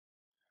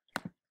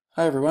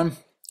Hi everyone.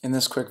 In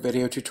this quick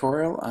video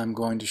tutorial, I'm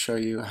going to show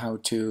you how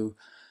to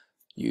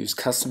use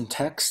custom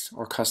text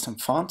or custom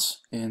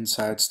fonts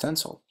inside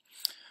Stencil.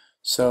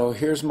 So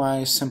here's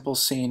my simple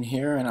scene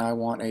here, and I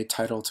want a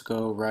title to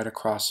go right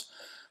across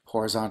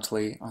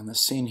horizontally on the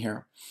scene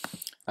here.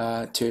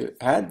 To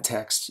add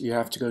text, you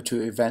have to go to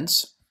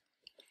Events.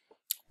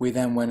 We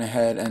then went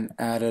ahead and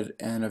added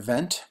an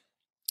event,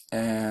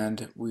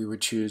 and we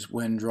would choose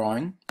When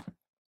Drawing.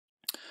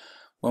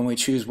 When we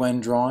choose When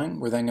Drawing,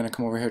 we're then going to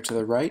come over here to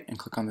the right and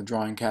click on the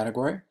Drawing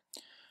category.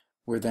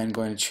 We're then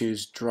going to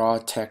choose Draw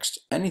Text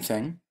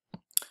Anything,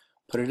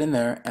 put it in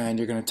there, and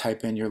you're going to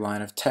type in your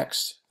line of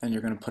text, and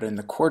you're going to put in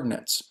the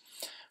coordinates.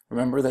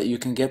 Remember that you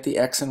can get the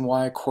X and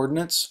Y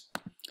coordinates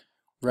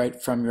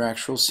right from your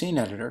actual scene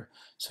editor.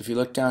 So if you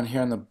look down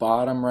here in the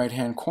bottom right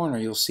hand corner,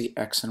 you'll see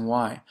X and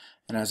Y.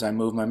 And as I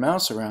move my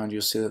mouse around,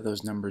 you'll see that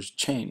those numbers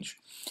change.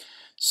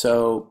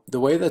 So the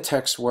way the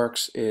text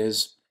works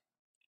is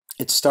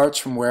it starts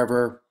from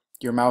wherever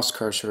your mouse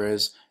cursor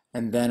is,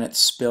 and then it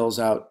spills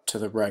out to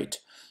the right.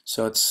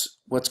 So it's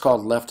what's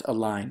called left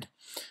aligned.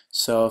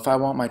 So if I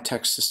want my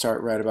text to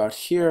start right about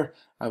here,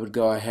 I would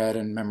go ahead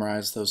and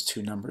memorize those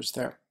two numbers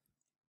there.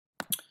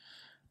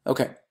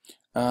 Okay,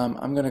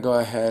 I'm going to go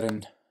ahead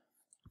and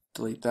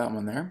delete that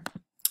one there.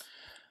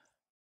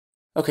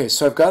 Okay,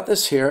 so I've got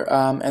this here,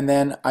 and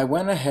then I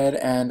went ahead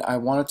and I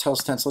want to tell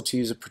Stencil to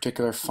use a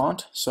particular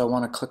font. So I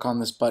want to click on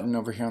this button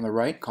over here on the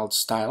right called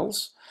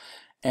Styles.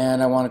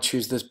 And I want to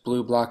choose this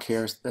blue block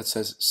here that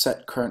says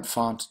Set Current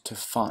Font to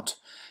Font.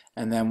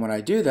 And then when I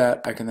do that,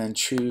 I can then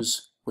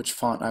choose which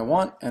font I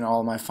want, and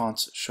all my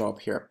fonts show up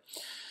here.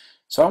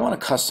 So I want a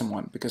custom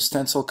one because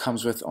Stencil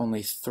comes with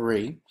only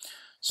 3.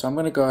 So I'm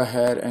going to go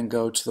ahead and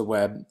go to the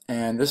web,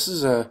 and this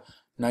is a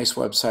nice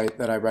website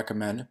that I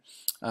recommend,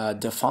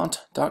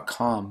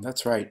 dafont.com.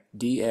 That's right,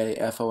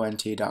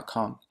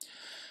 DAFONT.com.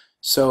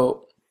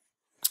 So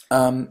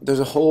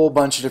there's a whole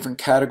bunch of different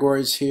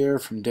categories here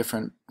from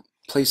different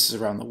places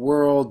around the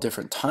world,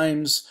 different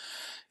times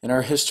in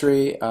our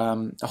history,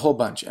 a whole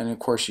bunch. And of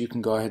course you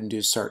can go ahead and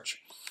do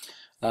search.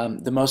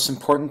 The most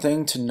important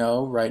thing to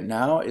know right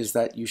now is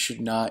that you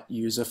should not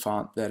use a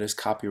font that is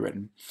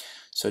copywritten.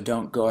 So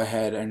don't go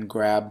ahead and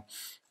grab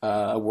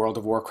a World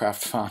of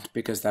Warcraft font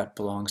because that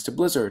belongs to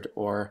Blizzard,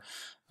 or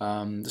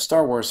the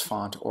Star Wars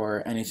font,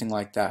 or anything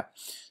like that.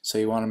 So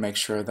you want to make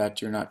sure that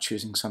you're not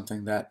choosing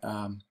something that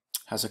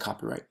has a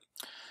copyright.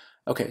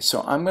 Okay,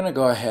 so I'm going to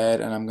go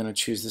ahead and I'm going to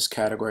choose this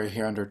category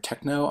here under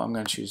Techno. I'm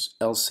going to choose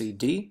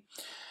LCD,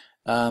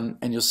 and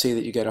you'll see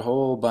that you get a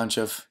whole bunch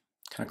of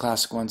kind of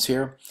classic ones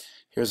here.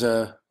 Here's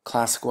a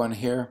classic one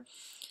here,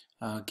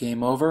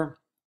 Game Over.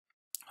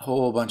 A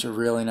whole bunch of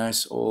really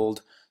nice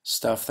old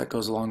stuff that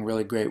goes along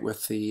really great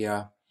with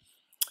the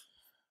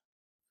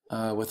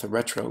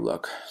retro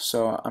look.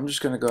 So I'm just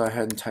going to go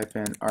ahead and type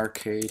in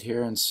arcade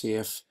here and see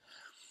if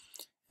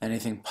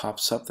anything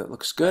pops up that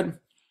looks good.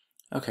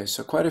 Okay,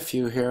 so quite a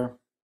few here.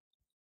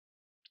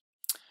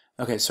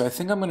 Okay, so I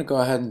think I'm going to go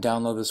ahead and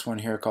download this one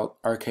here called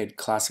Arcade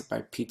Classic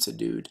by Pizza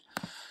Dude.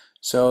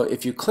 So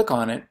if you click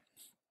on it,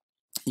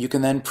 you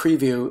can then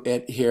preview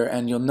it here,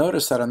 and you'll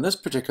notice that on this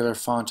particular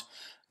font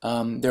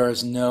there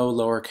is no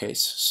lowercase,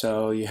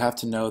 so you have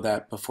to know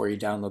that before you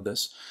download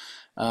this.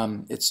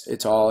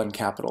 It's all in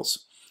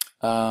capitals.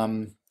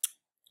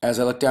 As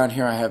I look down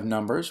here, I have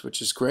numbers,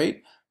 which is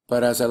great,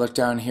 but as I look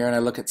down here and I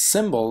look at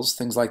symbols,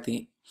 things like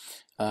the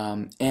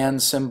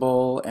and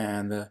symbol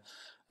and the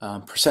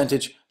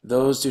percentage,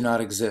 those do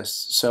not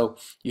exist. So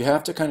you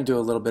have to kind of do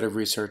a little bit of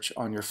research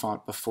on your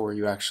font before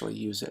you actually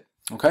use it.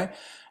 Okay?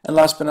 And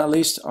last but not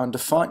least, on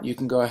font, you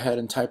can go ahead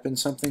and type in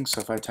something. So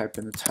if I type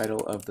in the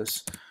title of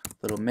this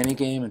little mini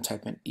game and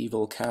type in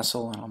Evil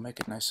Castle, and I'll make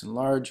it nice and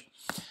large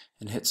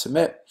and hit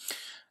submit.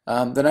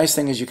 The nice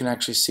thing is you can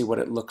actually see what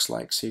it looks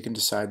like, so you can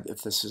decide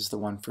if this is the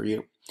one for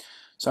you.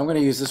 So I'm going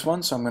to use this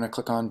one, so I'm going to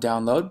click on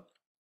download.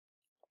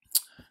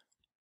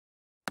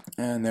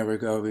 And there we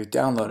go, we've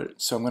downloaded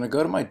it. So I'm going to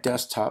go to my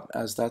desktop,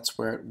 as that's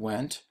where it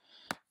went.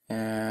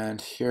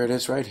 And here it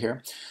is right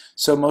here.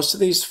 So most of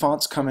these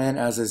fonts come in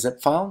as a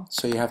zip file,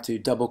 so you have to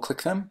double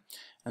click them,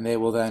 and they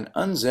will then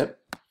unzip.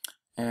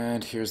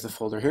 And here's the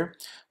folder here.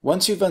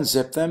 Once you've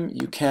unzipped them,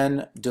 you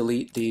can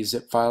delete the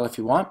zip file if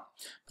you want,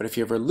 but if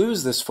you ever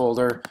lose this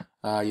folder,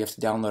 you have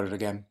to download it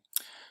again.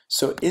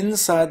 So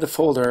inside the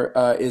folder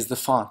is the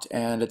font,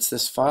 and it's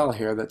this file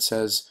here that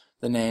says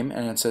the name,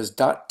 and it says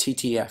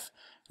 .ttf,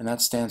 and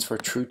that stands for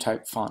True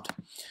Type Font.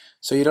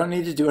 So you don't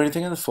need to do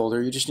anything in the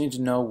folder, you just need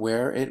to know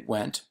where it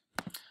went.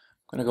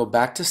 I'm going to go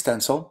back to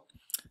Stencil,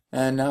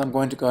 and now I'm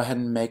going to go ahead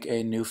and make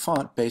a new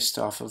font based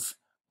off of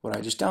what I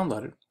just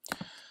downloaded.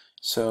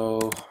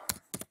 So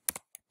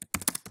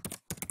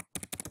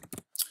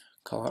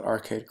call it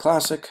Arcade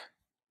Classic.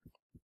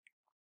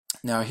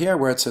 Now here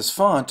where it says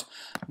font,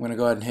 I'm going to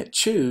go ahead and hit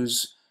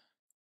choose,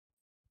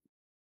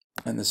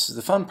 and this is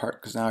the fun part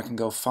because now I can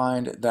go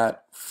find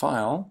that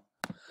file,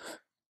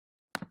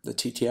 the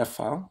TTF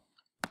file,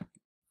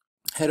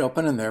 hit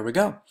open, and there we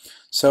go.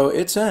 So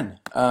it's in.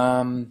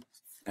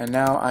 And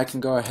now I can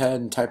go ahead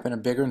and type in a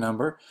bigger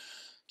number.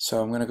 So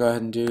I'm going to go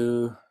ahead and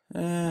do,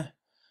 I'm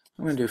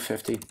going to do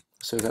 50.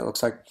 See what that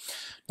looks like.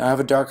 Now I have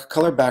a dark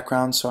color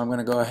background, so I'm going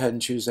to go ahead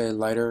and choose a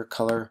lighter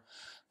color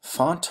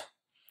font.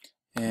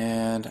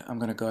 And I'm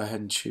going to go ahead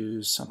and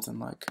choose something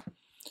like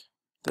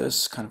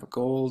this, kind of a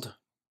gold.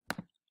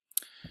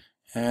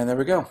 And there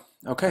we go.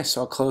 Okay,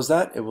 so I'll close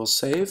that. It will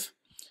save.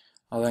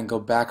 I'll then go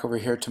back over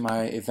here to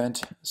my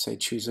event, say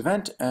choose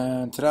event,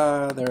 and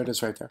ta-da, there it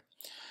is right there.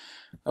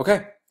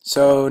 Okay,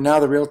 so now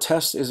the real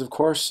test is, of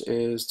course,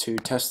 is to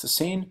test the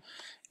scene.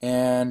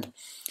 And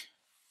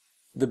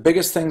the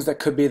biggest things that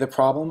could be the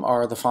problem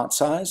are the font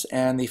size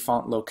and the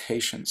font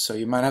location. So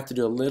you might have to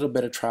do a little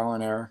bit of trial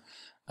and error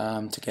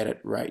to get it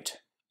right.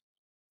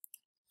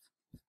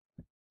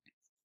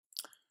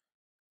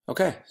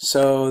 Okay,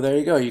 so there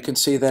you go. You can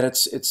see that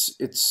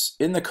it's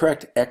in the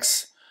correct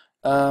X,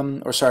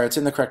 it's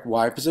in the correct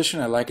Y position.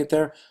 I like it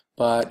there,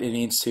 but it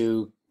needs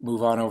to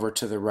move on over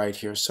to the right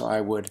here. So I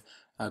would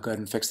go ahead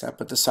and fix that.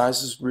 But the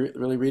size is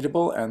really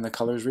readable and the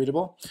color is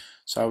readable.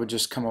 So I would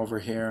just come over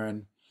here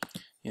and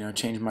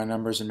change my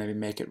numbers and maybe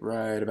make it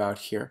right about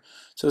here.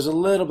 So there's a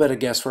little bit of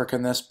guesswork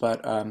in this,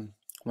 but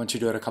once you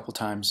do it a couple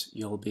times,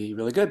 you'll be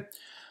really good.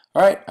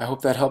 All right, I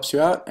hope that helps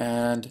you out,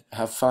 and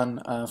have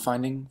fun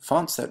finding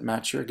fonts that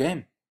match your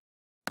game.